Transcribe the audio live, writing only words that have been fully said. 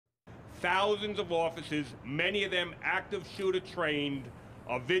thousands of officers, many of them active shooter trained,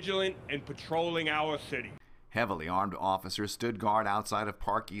 are vigilant and patrolling our city. Heavily armed officers stood guard outside of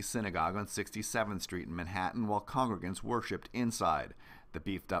Park East Synagogue on 67th Street in Manhattan while congregants worshipped inside. The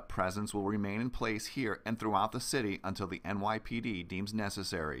beefed-up presence will remain in place here and throughout the city until the NYPD deems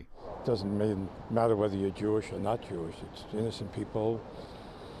necessary. It doesn't matter whether you're Jewish or not Jewish. It's innocent people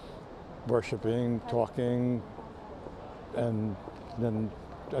worshiping, talking, and then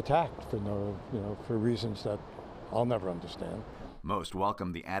attacked for for reasons that I'll never understand. Most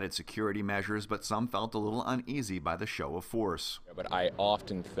welcomed the added security measures, but some felt a little uneasy by the show of force. But I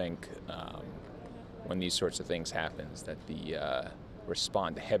often think when these sorts of things happen, that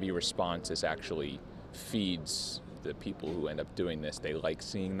the heavy response is actually feeds the people who end up doing this. They like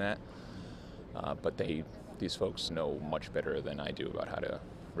seeing that, but these folks know much better than I do about how to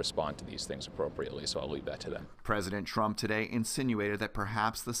respond to these things appropriately, so I'll leave that to them. President Trump today insinuated that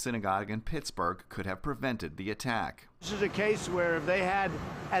perhaps the synagogue in Pittsburgh could have prevented the attack. This is a case where if they had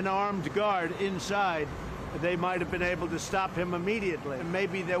an armed guard inside, they might have been able to stop him immediately, and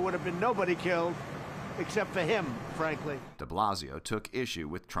maybe there would have been nobody killed except for him, frankly. De Blasio took issue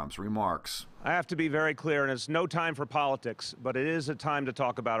with Trump's remarks. I have to be very clear, and it's no time for politics, but it is a time to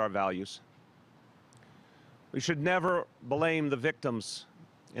talk about our values. We should never blame the victims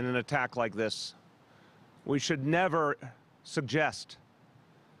in an attack like this. We should never suggest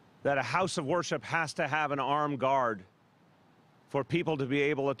that a house of worship has to have an armed guard for people to be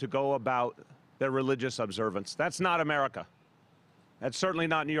able to go about their religious observance. That's not America. That's certainly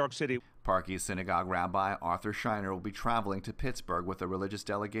not New York City. Park East Synagogue Rabbi Arthur Scheiner will be traveling to Pittsburgh with a religious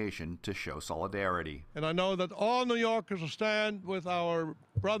delegation to show solidarity. And I know that all New Yorkers will stand with our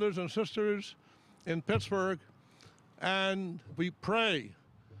brothers and sisters in Pittsburgh, and we pray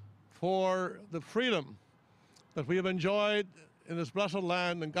for the freedom that we have enjoyed in this blessed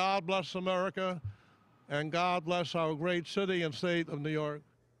land, and God bless America, and God bless our great city and state of New York.